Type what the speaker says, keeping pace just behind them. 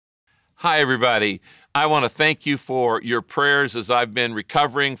Hi, everybody. I want to thank you for your prayers as I've been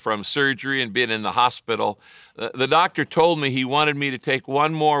recovering from surgery and being in the hospital. The doctor told me he wanted me to take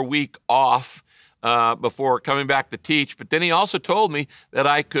one more week off before coming back to teach, but then he also told me that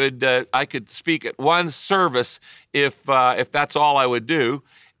I could speak at one service if that's all I would do.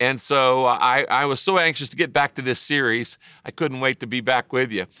 And so I was so anxious to get back to this series. I couldn't wait to be back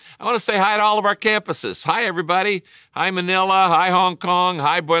with you. I want to say hi to all of our campuses. Hi, everybody. Hi, Manila. Hi, Hong Kong.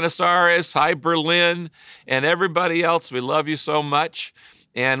 Hi, Buenos Aires. Hi, Berlin. And everybody else, we love you so much.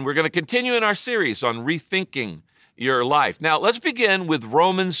 And we're going to continue in our series on rethinking your life. Now, let's begin with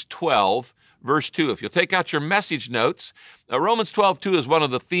Romans 12, verse 2. If you'll take out your message notes, Romans 12:2 is one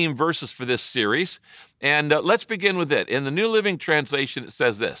of the theme verses for this series. And let's begin with it. In the New Living Translation, it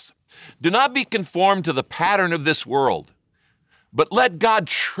says this: "Do not be conformed to the pattern of this world, but let God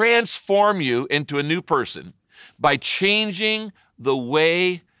transform you into a new person by changing the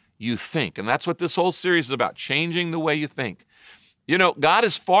way you think." And that's what this whole series is about, changing the way you think. You know, God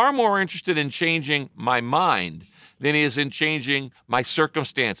is far more interested in changing my mind than he is in changing my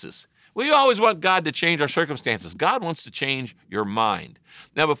circumstances. We always want God to change our circumstances. God wants to change your mind.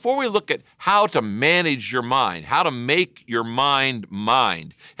 Now, before we look at how to manage your mind, how to make your mind,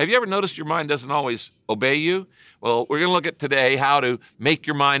 have you ever noticed your mind doesn't always obey you? Well, we're going to look at today how to make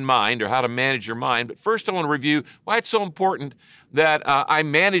your mind, or how to manage your mind. But first, I want to review why it's so important that I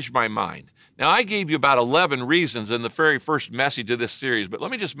manage my mind. Now, I gave you about 11 reasons in the very first message of this series, but let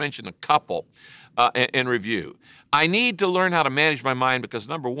me just mention a couple in review. I need to learn how to manage my mind because,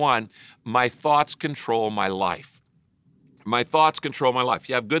 number one, my thoughts control my life. My thoughts control my life. If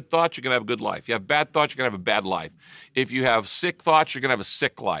you have good thoughts, you're going to have a good life. If you have bad thoughts, you're going to have a bad life. If you have sick thoughts, you're going to have a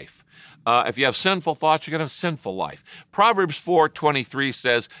sick life. If you have sinful thoughts, you're going to have a sinful life. Proverbs 4:23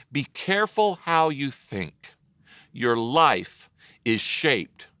 says, "Be careful how you think. Your life is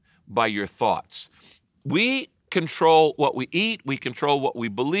shaped by your thoughts." We control what we eat, we control what we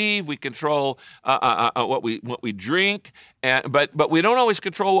believe, we control what we drink, but we don't always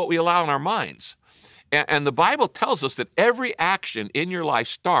control what we allow in our minds. And the Bible tells us that every action in your life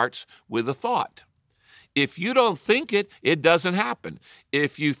starts with a thought. If you don't think it, it doesn't happen.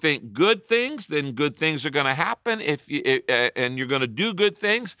 If you think good things, then good things are going to happen. And you're going to do good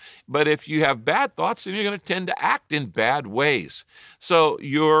things. But if you have bad thoughts, then you're going to tend to act in bad ways. So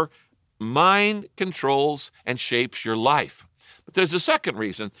your mind controls and shapes your life. But there's a second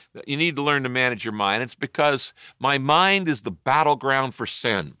reason that you need to learn to manage your mind. It's because my mind is the battleground for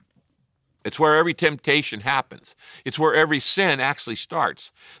sin. It's where every temptation happens. It's where every sin actually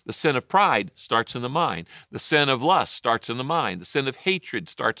starts. The sin of pride starts in the mind. The sin of lust starts in the mind. The sin of hatred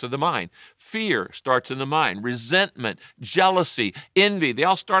starts in the mind. Fear starts in the mind. Resentment, jealousy, envy, they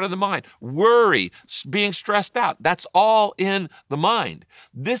all start in the mind. Worry, being stressed out, that's all in the mind.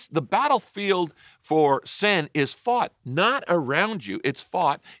 The battlefield for sin is fought not around you, it's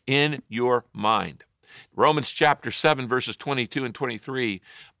fought in your mind. Romans chapter 7, verses 22 and 23,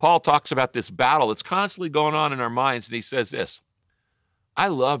 Paul talks about this battle that's constantly going on in our minds, and he says this: "I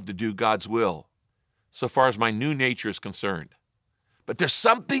love to do God's will so far as my new nature is concerned. But there's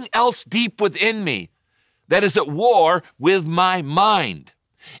something else deep within me that is at war with my mind,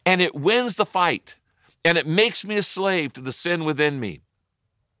 and it wins the fight, and it makes me a slave to the sin within me."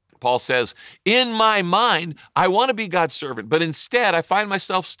 Paul says, in my mind, I want to be God's servant, but instead I find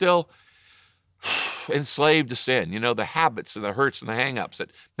myself still enslaved to sin, the habits and the hurts and the hang-ups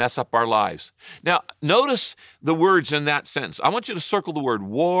that mess up our lives. Now, notice the words in that sentence. I want you to circle the word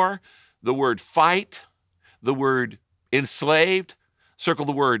war, the word fight, the word enslaved, circle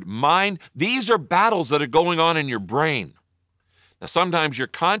the word mind. These are battles that are going on in your brain. Now, sometimes you're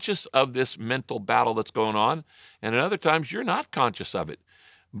conscious of this mental battle that's going on, and at other times you're not conscious of it.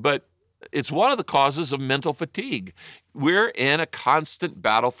 But it's one of the causes of mental fatigue. We're in a constant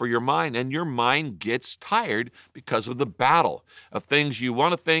battle for your mind, and your mind gets tired because of the battle of things you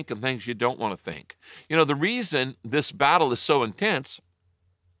want to think and things you don't want to think. The reason this battle is so intense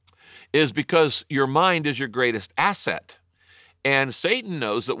is because your mind is your greatest asset. And Satan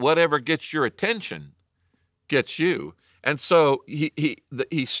knows that whatever gets your attention gets you. And so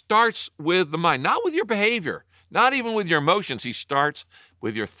he starts with the mind, not with your behavior, not even with your emotions. He starts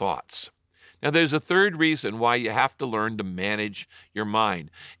with your thoughts. Now, there's a third reason why you have to learn to manage your mind,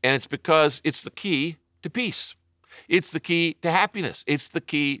 and it's because it's the key to peace. It's the key to happiness. It's the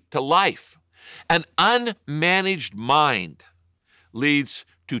key to life. An unmanaged mind leads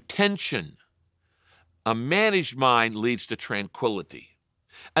to tension. A managed mind leads to tranquility.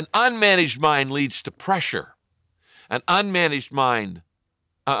 An unmanaged mind leads to pressure. A managed mind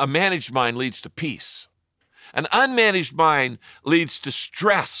leads to peace. An unmanaged mind leads to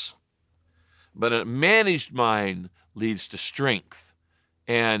stress. But a managed mind leads to strength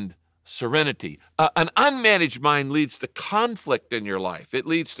and serenity. An unmanaged mind leads to conflict in your life. It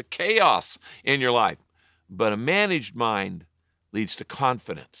leads to chaos in your life. But a managed mind leads to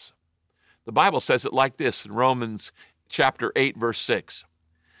confidence. The Bible says it like this in Romans chapter 8, verse 6.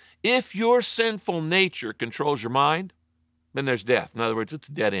 If your sinful nature controls your mind, then there's death. In other words, it's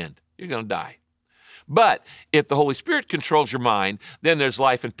a dead end. You're going to die. But if the Holy Spirit controls your mind, then there's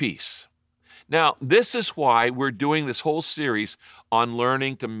life and peace. Now, this is why we're doing this whole series on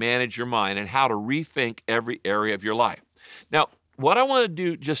learning to manage your mind and how to rethink every area of your life. Now, what I want to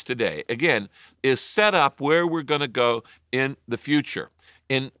do just today, again, is set up where we're going to go in the future.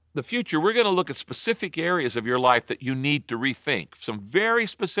 In the future, we're going to look at specific areas of your life that you need to rethink. Some very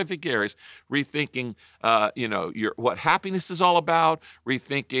specific areas, rethinking, what happiness is all about,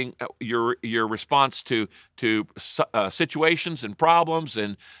 rethinking your response to situations and problems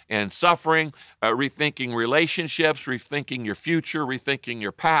and suffering, rethinking relationships, rethinking your future, rethinking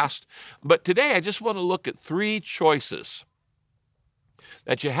your past. But today, I just want to look at 3 choices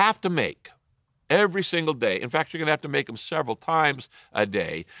that you have to make every single day. In fact, you're going to have to make them several times a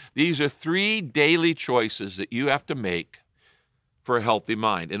day. These are 3 daily choices that you have to make for a healthy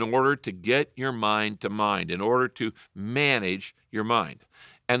mind in order to get your mind to mind, in order to manage your mind.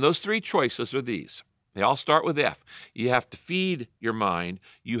 And those 3 choices are these. They all start with F. You have to feed your mind,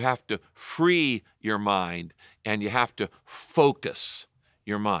 you have to free your mind, and you have to focus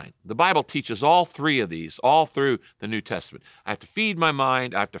your mind. The Bible teaches all 3 of these all through the New Testament. I have to feed my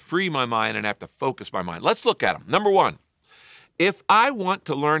mind, I have to free my mind, and I have to focus my mind. Let's look at them. Number 1, if I want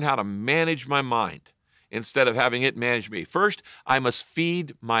to learn how to manage my mind instead of having it manage me, first, I must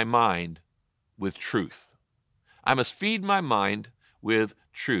feed my mind with truth. I must feed my mind with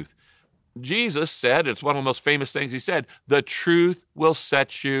truth. Jesus said, it's one of the most famous things he said, the truth will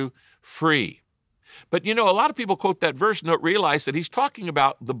set you free. But a lot of people quote that verse and don't realize that he's talking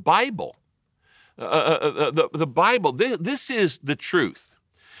about the Bible. The Bible, this is the truth.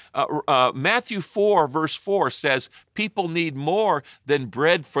 Matthew 4, verse 4 says, people need more than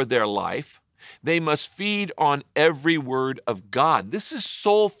bread for their life. They must feed on every word of God. This is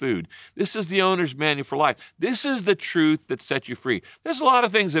soul food. This is the owner's manual for life. This is the truth that sets you free. There's a lot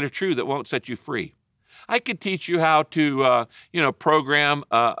of things that are true that won't set you free. I could teach you how to, program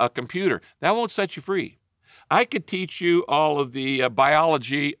a computer. That won't set you free. I could teach you all of the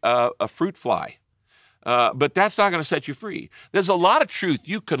biology of a fruit fly, but that's not going to set you free. There's a lot of truth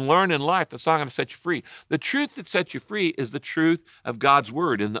you can learn in life that's not going to set you free. The truth that sets you free is the truth of God's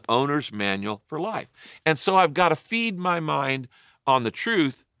Word in the owner's manual for life. And so I've got to feed my mind on the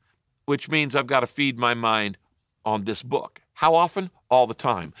truth, which means I've got to feed my mind on this book. How often? All the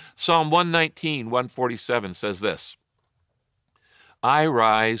time. Psalm 119, 147 says this, I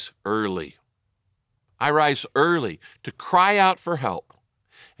rise early. I rise early to cry out for help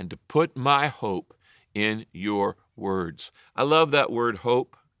and to put my hope in your words. I love that word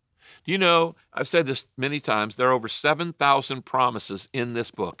hope. Do you know, I've said this many times, there are over 7,000 promises in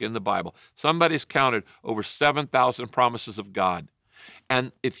this book, in the Bible. Somebody's counted over 7,000 promises of God.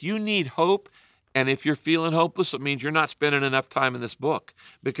 And if you need hope, and if you're feeling hopeless, it means you're not spending enough time in this book.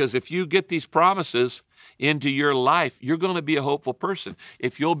 Because if you get these promises into your life, you're going to be a hopeful person.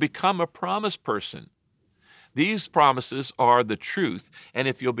 If you'll become a promise person, these promises are the truth. And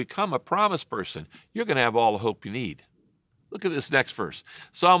if you'll become a promise person, you're going to have all the hope you need. Look at this next verse.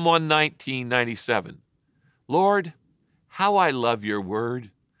 Psalm 119:97. Lord, how I love your word.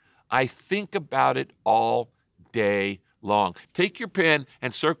 I think about it all day long. Take your pen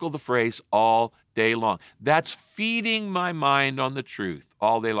and circle the phrase all day long. That's feeding my mind on the truth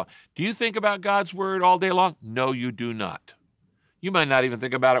all day long. Do you think about God's word all day long? No, you do not. You might not even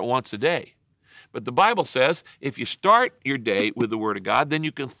think about it once a day. But the Bible says if you start your day with the word of God, then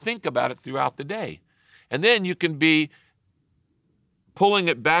you can think about it throughout the day. And then you can be pulling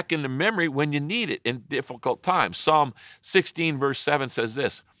it back into memory when you need it in difficult times. Psalm 16, verse 7 says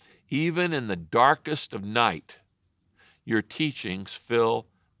this, even in the darkest of night, your teachings fill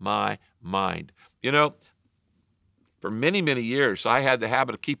my mind. For many, many years, I had the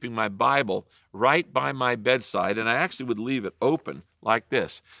habit of keeping my Bible right by my bedside, and I actually would leave it open like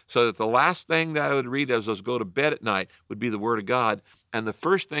this, so that the last thing that I would read as I was go to bed at night would be the Word of God, and the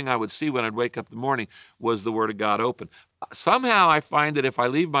first thing I would see when I'd wake up in the morning was the Word of God open. Somehow I find that if I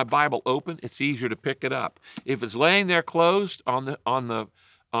leave my Bible open, it's easier to pick it up. If it's laying there closed on the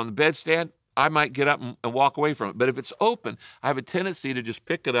bedstand, I might get up and walk away from it. But if it's open, I have a tendency to just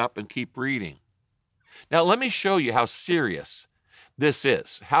pick it up and keep reading. Now, let me show you how serious this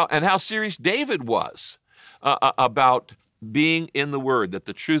is, how serious David was about being in the Word, that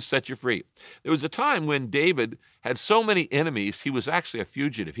the truth sets you free. There was a time when David had so many enemies, he was actually a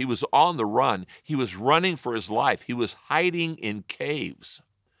fugitive. He was on the run. He was running for his life. He was hiding in caves.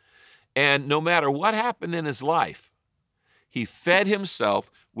 And no matter what happened in his life, he fed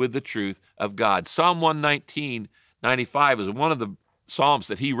himself with the truth of God. Psalm 119:95 is one of the Psalms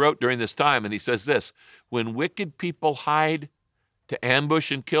that he wrote during this time, and he says this: when wicked people hide to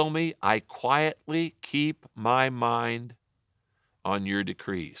ambush and kill me, I quietly keep my mind on your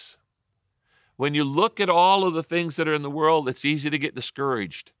decrees. When you look at all of the things that are in the world, it's easy to get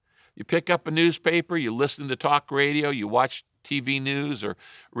discouraged. You pick up a newspaper, you listen to talk radio, you watch TV news or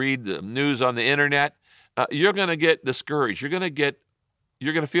read the news on the internet, you're going to get discouraged. You're going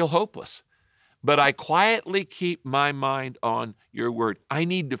to feel hopeless. But I quietly keep my mind on your word. I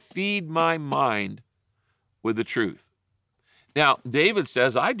need to feed my mind with the truth. Now, David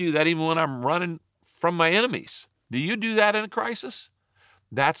says, I do that even when I'm running from my enemies. Do you do that in a crisis?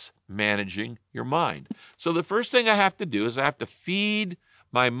 That's managing your mind. So the first thing I have to do is I have to feed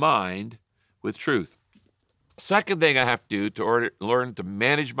my mind with truth. Second thing I have to do to learn to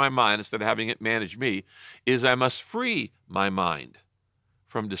manage my mind instead of having it manage me is I must free my mind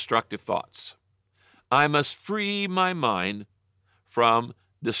from destructive thoughts. I must free my mind from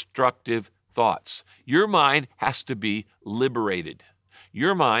destructive thoughts. Your mind has to be liberated.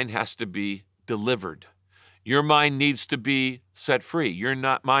 Your mind has to be delivered. Your mind needs to be set free. Your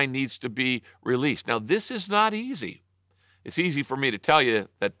mind needs to be released. Now, this is not easy. It's easy for me to tell you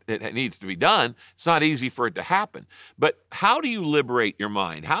that it needs to be done. It's not easy for it to happen. But how do you liberate your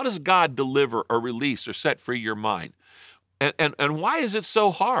mind? How does God deliver or release or set free your mind? And why is it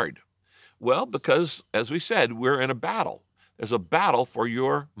so hard? Well, because, as we said, we're in a battle. There's a battle for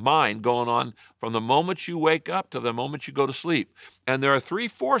your mind going on from the moment you wake up to the moment you go to sleep. And there are three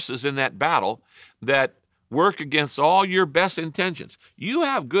forces in that battle that work against all your best intentions. You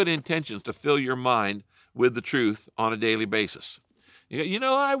have good intentions to fill your mind with the truth on a daily basis.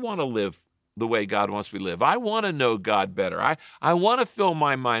 I want to live the way God wants me to live. I want to know God better. I want to fill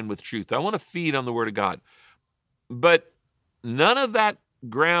my mind with truth. I want to feed on the Word of God. But none of that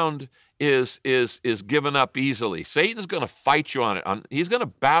ground is given up easily. Satan's going to fight you on it. He's going to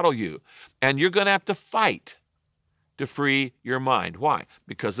battle you, and you're going to have to fight to free your mind. Why?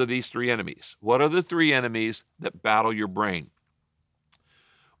 Because of these three enemies. What are the three enemies that battle your brain?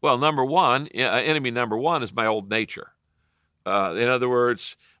 Well, enemy number one is my old nature. In other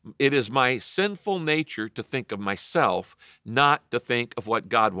words, it is my sinful nature to think of myself, not to think of what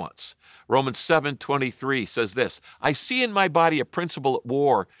God wants. Romans 7:23 says this: I see in my body a principle at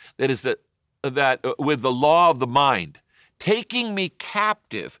war that is that with the law of the mind, taking me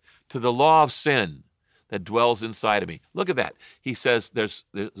captive to the law of sin that dwells inside of me. Look at that. He says there's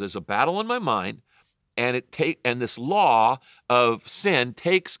a battle in my mind, and this law of sin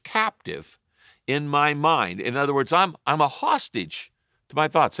takes captive in my mind. In other words, I'm a hostage to my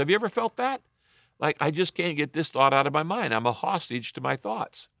thoughts. Have you ever felt that? Like, I just can't get this thought out of my mind. I'm a hostage to my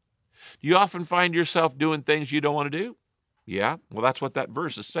thoughts. Do you often find yourself doing things you don't want to do? Yeah, well, that's what that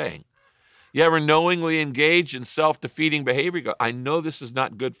verse is saying. You ever knowingly engage in self-defeating behavior? You go, I know this is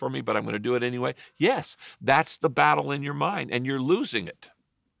not good for me, but I'm going to do it anyway. Yes, that's the battle in your mind, and you're losing it.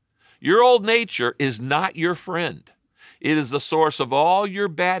 Your old nature is not your friend. It is the source of all your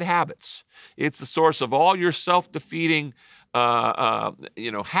bad habits. It's the source of all your self-defeating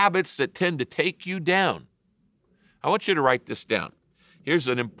habits that tend to take you down. I want you to write this down. Here's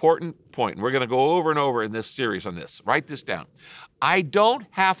an important point, and we're going to go over and over in this series on this. Write this down. I don't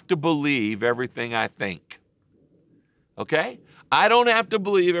have to believe everything I think. Okay? I don't have to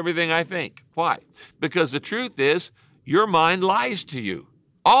believe everything I think. Why? Because the truth is, your mind lies to you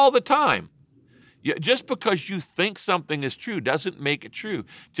all the time. Just because you think something is true doesn't make it true.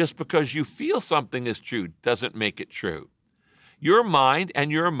 Just because you feel something is true doesn't make it true. Your mind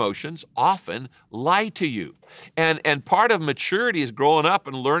and your emotions often lie to you. And part of maturity is growing up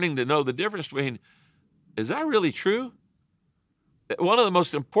and learning to know the difference between, is that really true? One of the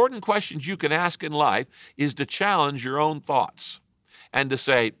most important questions you can ask in life is to challenge your own thoughts and to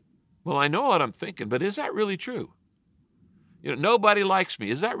say, well, I know what I'm thinking, but is that really true? Nobody likes me.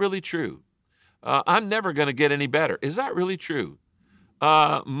 Is that really true? I'm never going to get any better. Is that really true?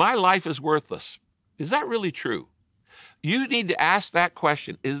 My life is worthless. Is that really true? You need to ask that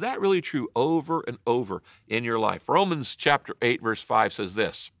question. Is that really true over and over in your life? Romans chapter 8, verse 5 says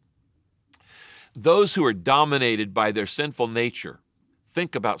this: those who are dominated by their sinful nature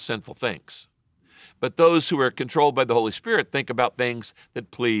think about sinful things. But those who are controlled by the Holy Spirit think about things that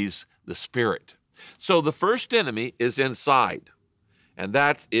please the Spirit. So the first enemy is inside. And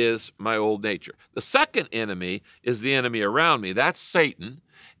that is my old nature. The second enemy is the enemy around me. That's Satan.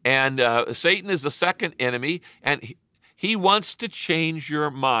 And Satan is the second enemy, and he wants to change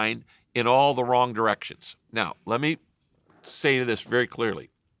your mind in all the wrong directions. Now, let me say this very clearly.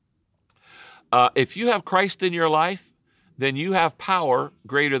 If you have Christ in your life, then you have power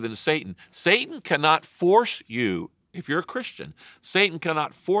greater than Satan. Satan cannot force you, if you're a Christian, Satan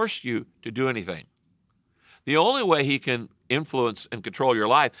cannot force you to do anything. The only way he can influence and control your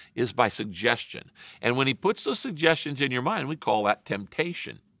life is by suggestion. And when he puts those suggestions in your mind, we call that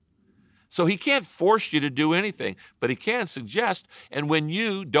temptation. So he can't force you to do anything, but he can suggest. And when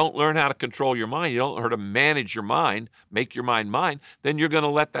you don't learn how to control your mind, you don't learn how to manage your mind, make your mind mine, then you're going to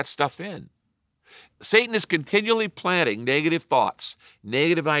let that stuff in. Satan is continually planting negative thoughts,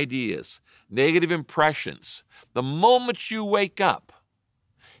 negative ideas, negative impressions. The moment you wake up,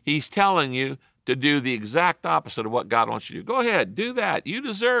 he's telling you to do the exact opposite of what God wants you to do. Go ahead, do that. You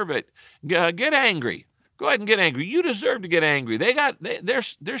deserve it. Get angry. Go ahead and get angry. You deserve to get angry.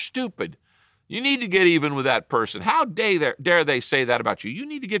 They're stupid. You need to get even with that person. How dare they say that about you? You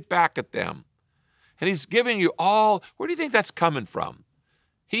need to get back at them. And he's giving you all, where do you think that's coming from?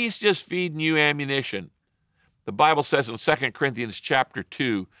 He's just feeding you ammunition. The Bible says in 2 Corinthians chapter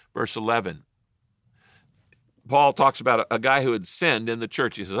 2, verse 11, Paul talks about a guy who had sinned in the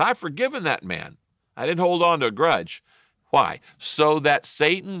church. He says, I've forgiven that man. I didn't hold on to a grudge. Why? So that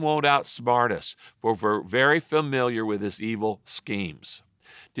Satan won't outsmart us, for we're very familiar with his evil schemes.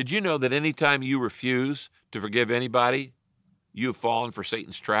 Did you know that anytime you refuse to forgive anybody, you have fallen for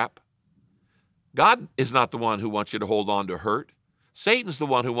Satan's trap? God is not the one who wants you to hold on to hurt. Satan's the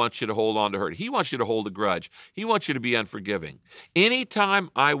one who wants you to hold on to hurt. He wants you to hold a grudge. He wants you to be unforgiving. Anytime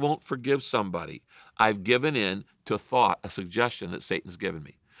I won't forgive somebody, I've given in to a thought, a suggestion that Satan's given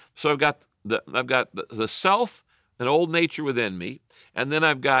me. So I've got the self, an old nature within me, and then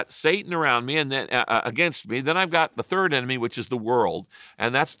I've got Satan around me and then against me. Then I've got the third enemy, which is the world,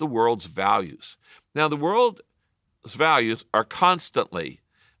 and that's the world's values. Now, the world's values are constantly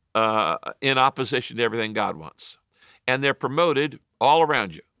in opposition to everything God wants. And they're promoted all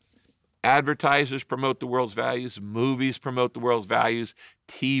around you. Advertisers promote the world's values. Movies promote the world's values.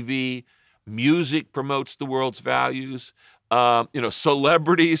 TV, music promotes the world's values.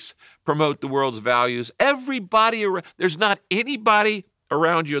 Celebrities promote the world's values. Everybody around, there's not anybody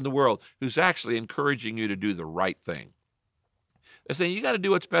around you in the world who's actually encouraging you to do the right thing. They're saying you got to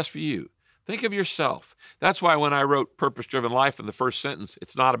do what's best for you. Think of yourself. That's why when I wrote Purpose-Driven Life in the first sentence,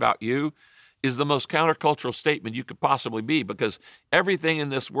 it's not about you, is the most countercultural statement you could possibly be, because everything in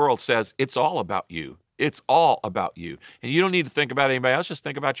this world says it's all about you. It's all about you. And you don't need to think about anybody else, just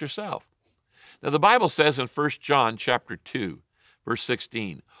think about yourself. Now, the Bible says in 1 John chapter 2, verse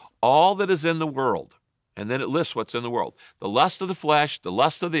 16, all that is in the world, and then it lists what's in the world, the lust of the flesh, the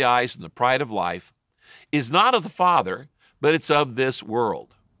lust of the eyes, and the pride of life, is not of the Father, but it's of this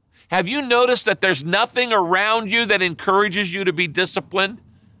world. Have you noticed that there's nothing around you that encourages you to be disciplined?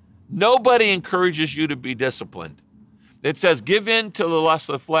 Nobody encourages you to be disciplined. It says, give in to the lust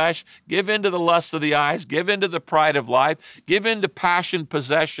of the flesh, give in to the lust of the eyes, give in to the pride of life, give in to passion,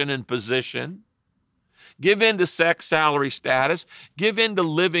 possession, and position. Give in to sex, salary, status. Give in to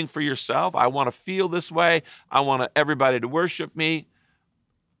living for yourself. I want to feel this way. I want everybody to worship me.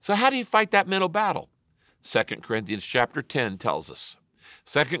 So how do you fight that mental battle? 2 Corinthians chapter 10 tells us.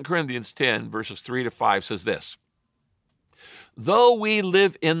 2 Corinthians 10, verses 3 to 5 says this, though we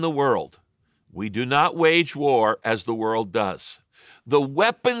live in the world, we do not wage war as the world does. The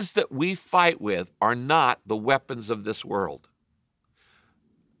weapons that we fight with are not the weapons of this world.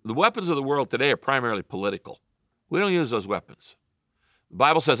 The weapons of the world today are primarily political. We don't use those weapons. The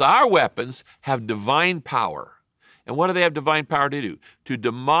Bible says our weapons have divine power. And what do they have divine power to do? To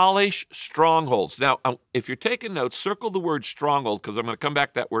demolish strongholds. Now, if you're taking notes, circle the word stronghold, because I'm going to come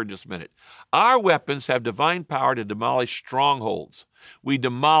back to that word in just a minute. Our weapons have divine power to demolish strongholds. We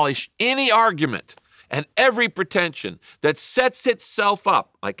demolish any argument and every pretension that sets itself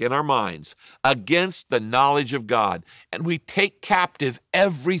up, like in our minds, against the knowledge of God. And we take captive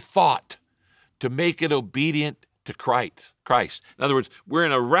every thought to make it obedient to Christ. In other words, we're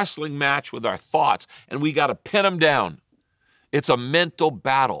in a wrestling match with our thoughts, and we got to pin them down. It's a mental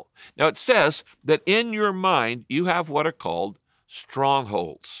battle. Now, it says that in your mind, you have what are called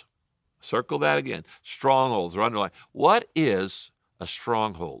strongholds. Circle that again. Strongholds or underline. What is a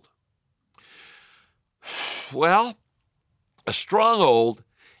stronghold? Well, a stronghold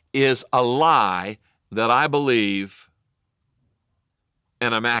is a lie that I believe,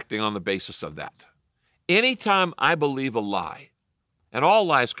 and I'm acting on the basis of that. Anytime I believe a lie, and all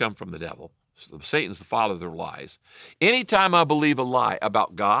lies come from the devil, Satan's the father of their lies. Anytime I believe a lie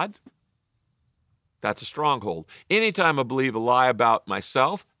about God, that's a stronghold. Anytime I believe a lie about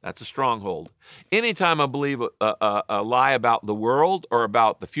myself, that's a stronghold. Anytime I believe a lie about the world or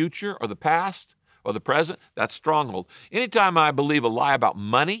about the future or the past or the present, that's a stronghold. Anytime I believe a lie about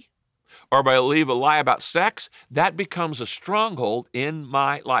money or I believe a lie about sex, that becomes a stronghold in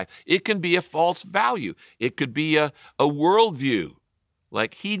my life. It can be a false value. It could be a worldview,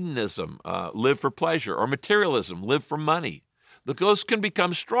 like hedonism, live for pleasure, or materialism, live for money. Those can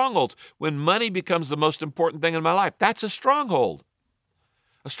become strongholds. When money becomes the most important thing in my life, that's a stronghold.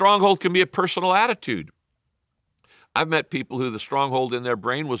 A stronghold can be a personal attitude. I've met people who the stronghold in their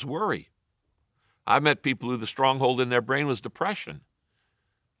brain was worry. I've met people who the stronghold in their brain was depression.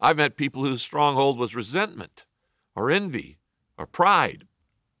 I've met people whose stronghold was resentment or envy or pride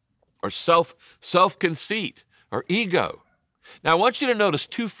or self-conceit or ego. Now, I want you to notice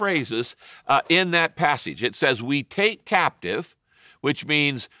two phrases in that passage. It says, we take captive, which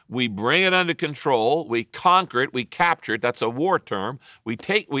means we bring it under control, we conquer it, we capture it. That's a war term. We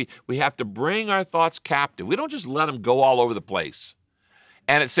have to bring our thoughts captive. We don't just let them go all over the place.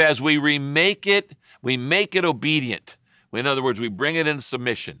 And it says we make it obedient. In other words, we bring it into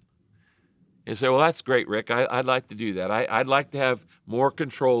submission. You say, well, that's great, Rick. I'd like to do that. I'd like to have more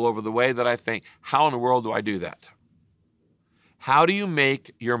control over the way that I think. How in the world do I do that? How do you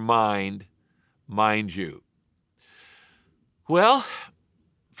make your mind you? Well,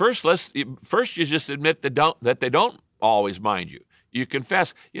 first you just admit that they don't always mind you. You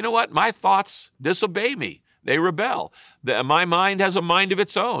confess, you know what? My thoughts disobey me. They rebel. My mind has a mind of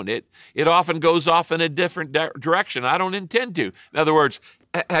its own. It often goes off in a different direction. I don't intend to. In other words,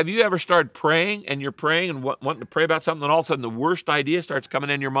 have you ever started praying and you're praying and wanting to pray about something and all of a sudden the worst idea starts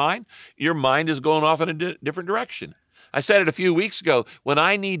coming in your mind? Your mind is going off in a different direction. I said it a few weeks ago. When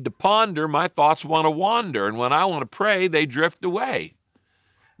I need to ponder, my thoughts want to wander. And when I want to pray, they drift away.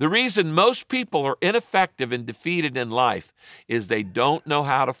 The reason most people are ineffective and defeated in life is they don't know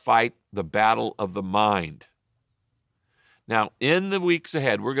how to fight the battle of the mind. Now, in the weeks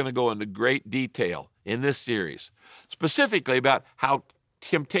ahead, we're going to go into great detail in this series, specifically about how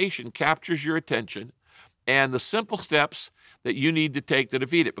temptation captures your attention and the simple steps that you need to take to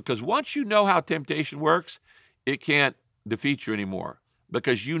defeat it. Because once you know how temptation works, it can't defeat you anymore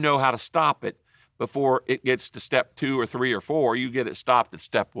because you know how to stop it before it gets to step 2 or 3 or 4. You get it stopped at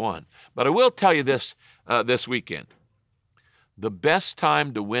step 1. But I will tell you this this weekend. The best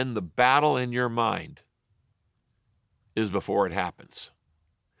time to win the battle in your mind is before it happens.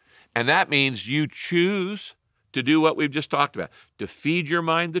 And that means you choose to do what we've just talked about, to feed your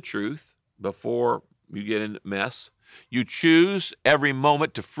mind the truth before you get in mess. You choose every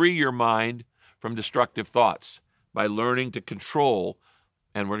moment to free your mind from destructive thoughts by learning to control,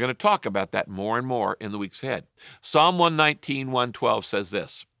 and we're going to talk about that more and more in the weeks ahead. Psalm 119, 112 says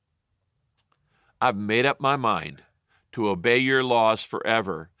this, I've made up my mind to obey your laws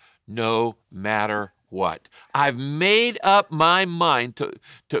forever, no matter what. I've made up my mind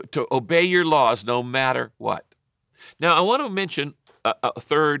to obey your laws no matter what. Now, I want to mention a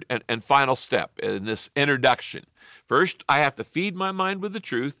third and final step in this introduction. First, I have to feed my mind with the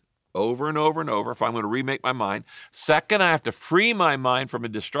truth over and over and over if I'm going to remake my mind. Second, I have to free my mind from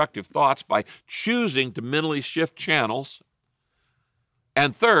destructive thoughts by choosing to mentally shift channels.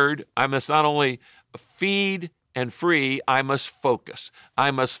 And third, I must not only feed and free, I must focus.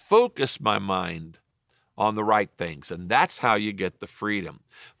 I must focus my mind on the right things, and that's how you get the freedom.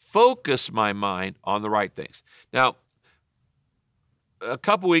 Focus my mind on the right things. Now, a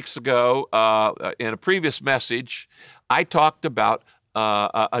couple weeks ago, in a previous message, I talked about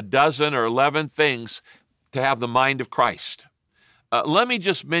a dozen or 11 things to have the mind of Christ. Let me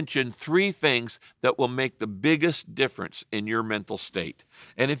just mention 3 things that will make the biggest difference in your mental state.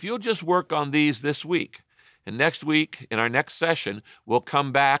 And if you'll just work on these this week, and next week, in our next session, we'll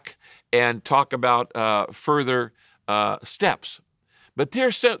come back and talk about further steps. But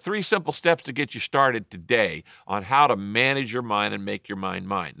there's 3 simple steps to get you started today on how to manage your mind and make your mind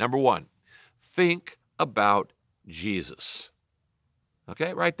mine. Number 1, think about Jesus.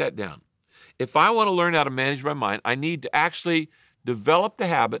 Okay, write that down. If I want to learn how to manage my mind, I need to actually develop the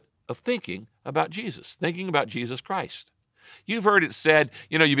habit of thinking about Jesus Christ. You've heard it said,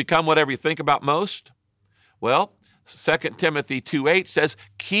 you become whatever you think about most. Well, 2 Timothy 2:8 says,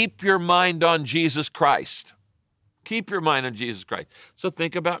 keep your mind on Jesus Christ. Keep your mind on Jesus Christ. So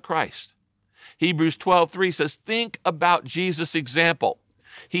think about Christ. Hebrews 12:3 says, think about Jesus' example.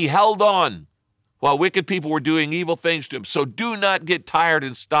 He held on while wicked people were doing evil things to him. So do not get tired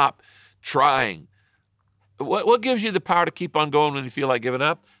and stop trying. What gives you the power to keep on going when you feel like giving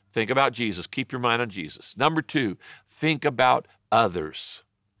up? Think about Jesus. Keep your mind on Jesus. Number 2, think about others.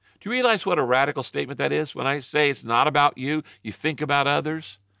 Do you realize what a radical statement that is? When I say it's not about you, you think about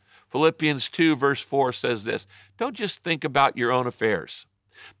others. Philippians 2 verse 4 says this, don't just think about your own affairs,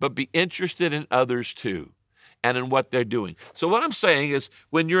 but be interested in others too and in what they're doing. So what I'm saying is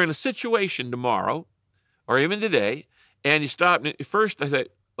when you're in a situation tomorrow or even today and you stop, first I say,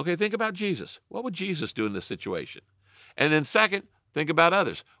 okay, think about Jesus. What would Jesus do in this situation? And then second, think about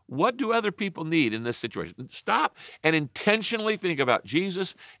others. What do other people need in this situation? Stop and intentionally think about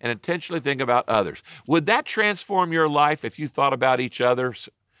Jesus and intentionally think about others. Would that transform your life if you thought about each other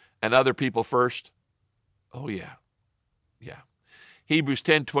and other people first? Oh, yeah. Yeah. Hebrews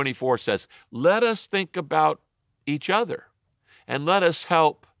 10:24 says, let us think about each other and let us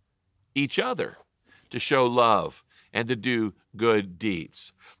help each other to show love and to do good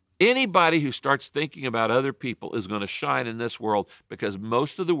deeds. Anybody who starts thinking about other people is going to shine in this world because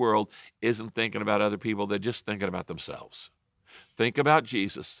most of the world isn't thinking about other people. They're just thinking about themselves. Think about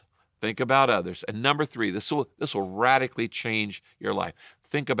Jesus. Think about others. And number 3, this will radically change your life.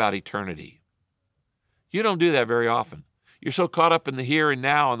 Think about eternity. You don't do that very often. You're so caught up in the here and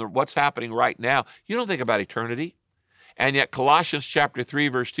now and what's happening right now, you don't think about eternity. And yet Colossians chapter 3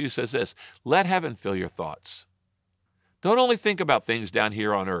 verse 2 says this, let heaven fill your thoughts. Don't only think about things down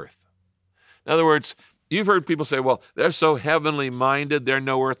here on earth. In other words, you've heard people say, well, they're so heavenly minded, they're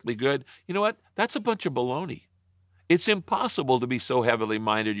no earthly good. You know what? That's a bunch of baloney. It's impossible to be so heavenly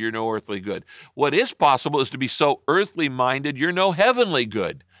minded, you're no earthly good. What is possible is to be so earthly minded, you're no heavenly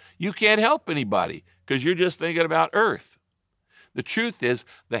good. You can't help anybody because you're just thinking about earth. The truth is,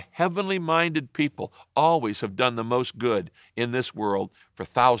 the heavenly minded people always have done the most good in this world for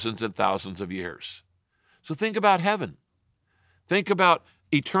thousands and thousands of years. So think about heaven. Think about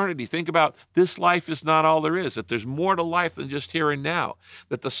eternity. Think about this life is not all there is, that there's more to life than just here and now,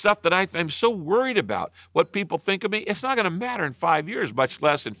 that the stuff that I'm so worried about, what people think of me, it's not going to matter in 5 years, much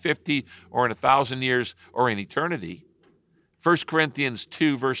less in 50 or in 1,000 years or in eternity. 1 Corinthians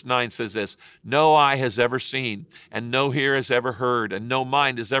 2 verse 9 says this, no eye has ever seen, and no ear has ever heard, and no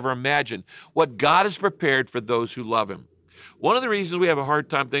mind has ever imagined what God has prepared for those who love him. One of the reasons we have a hard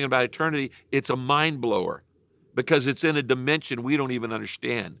time thinking about eternity, it's a mind blower because it's in a dimension we don't even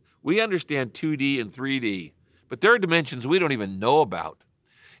understand. We understand 2D and 3D, but there are dimensions we don't even know about.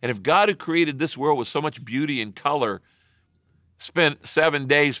 And if God who created this world with so much beauty and color spent 7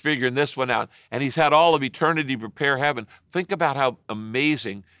 days figuring this one out, and he's had all of eternity to prepare heaven, think about how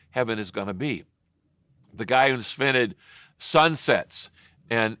amazing heaven is going to be. The guy who invented sunsets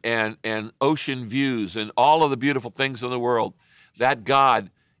and ocean views and all of the beautiful things in the world, that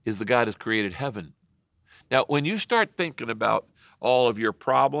God is the God who's created heaven. Now, when you start thinking about all of your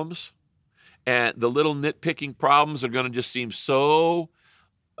problems, and the little nitpicking problems are going to just seem so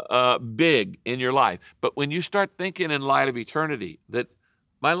big in your life. But when you start thinking in light of eternity, that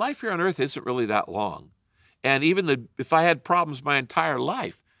my life here on earth isn't really that long. And even if I had problems my entire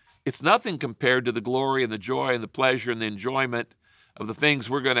life, it's nothing compared to the glory and the joy and the pleasure and the enjoyment of the things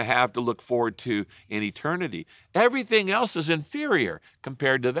we're going to have to look forward to in eternity. Everything else is inferior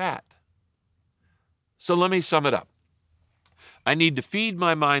compared to that. So let me sum it up. I need to feed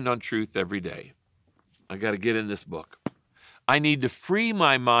my mind on truth every day. I got to get in this book. I need to free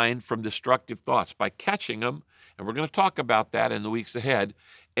my mind from destructive thoughts by catching them, and we're going to talk about that in the weeks ahead,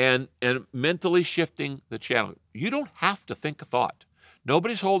 and mentally shifting the channel. You don't have to think a thought.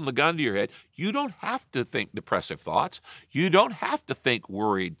 Nobody's holding the gun to your head. You don't have to think depressive thoughts. You don't have to think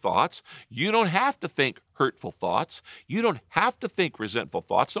worried thoughts. You don't have to think hurtful thoughts. You don't have to think resentful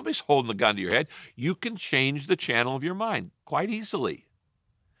thoughts. Nobody's holding the gun to your head. You can change the channel of your mind quite easily.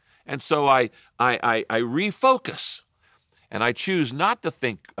 And so I refocus. And I choose not to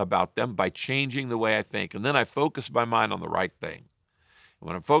think about them by changing the way I think. And then I focus my mind on the right thing. And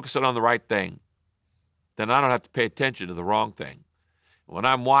when I'm focusing on the right thing, then I don't have to pay attention to the wrong thing. When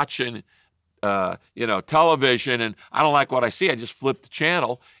I'm watching, television and I don't like what I see, I just flip the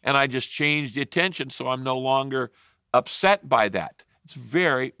channel and I just change the attention so I'm no longer upset by that. It's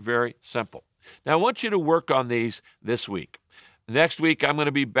very, very simple. Now, I want you to work on these this week. Next week, I'm going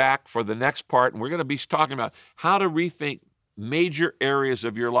to be back for the next part, and we're going to be talking about how to rethink major areas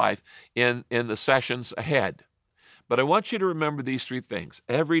of your life in the sessions ahead. But I want you to remember these 3 things.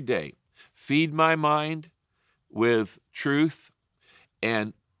 Every day, feed my mind with truth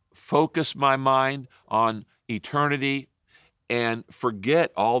and focus my mind on eternity and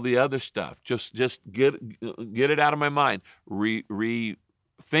forget all the other stuff. Just get it out of my mind. Rethink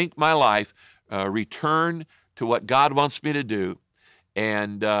my life, return to what God wants me to do,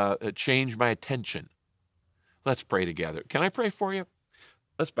 and change my attention. Let's pray together. Can I pray for you?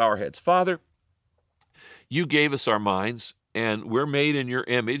 Let's bow our heads. Father, you gave us our minds, and we're made in your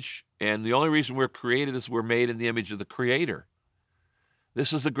image, and the only reason we're created is we're made in the image of the Creator.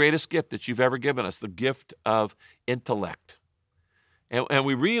 This is the greatest gift that you've ever given us, the gift of intellect. And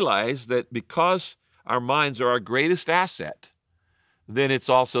we realize that because our minds are our greatest asset, then it's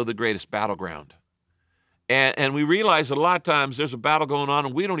also the greatest battleground. And we realize that a lot of times there's a battle going on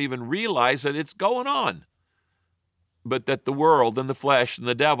and we don't even realize that it's going on, but that the world and the flesh and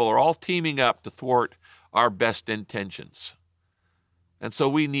the devil are all teaming up to thwart our best intentions. And so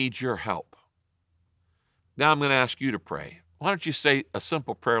we need your help. Now I'm going to ask you to pray. Why don't you say a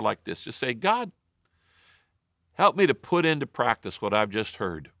simple prayer like this? Just say, God, help me to put into practice what I've just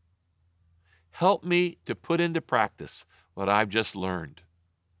heard. Help me to put into practice what I've just learned.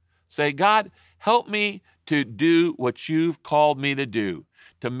 Say, God, help me to do what you've called me to do,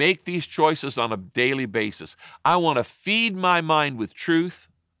 to make these choices on a daily basis. I want to feed my mind with truth.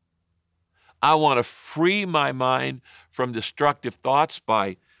 I want to free my mind from destructive thoughts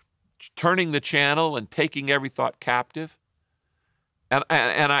by turning the channel and taking every thought captive. And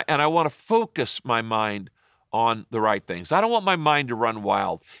I want to focus my mind on the right things. I don't want my mind to run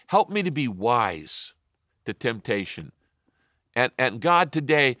wild. Help me to be wise to temptation. And God,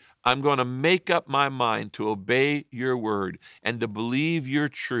 today, I'm going to make up my mind to obey your word and to believe your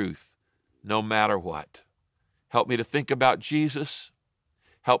truth no matter what. Help me to think about Jesus.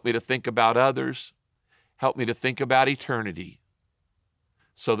 Help me to think about others. Help me to think about eternity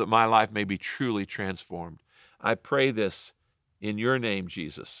so that my life may be truly transformed. I pray this in your name,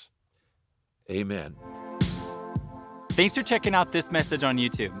 Jesus. Amen. Thanks for checking out this message on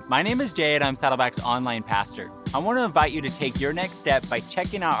YouTube. My name is Jay and I'm Saddleback's online pastor. I want to invite you to take your next step by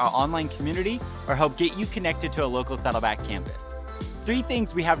checking out our online community or help get you connected to a local Saddleback campus. 3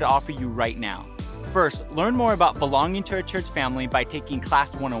 things we have to offer you right now. First, learn more about belonging to a church family by taking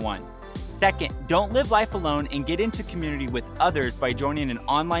Class 101. Second, don't live life alone and get into community with others by joining an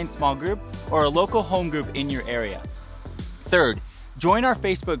online small group or a local home group in your area. Third, join our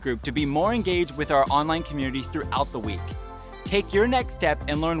Facebook group to be more engaged with our online community throughout the week. Take your next step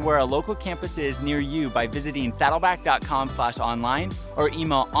and learn where a local campus is near you by visiting saddleback.com/online or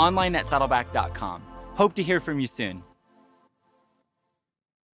email online@saddleback.com. Hope to hear from you soon.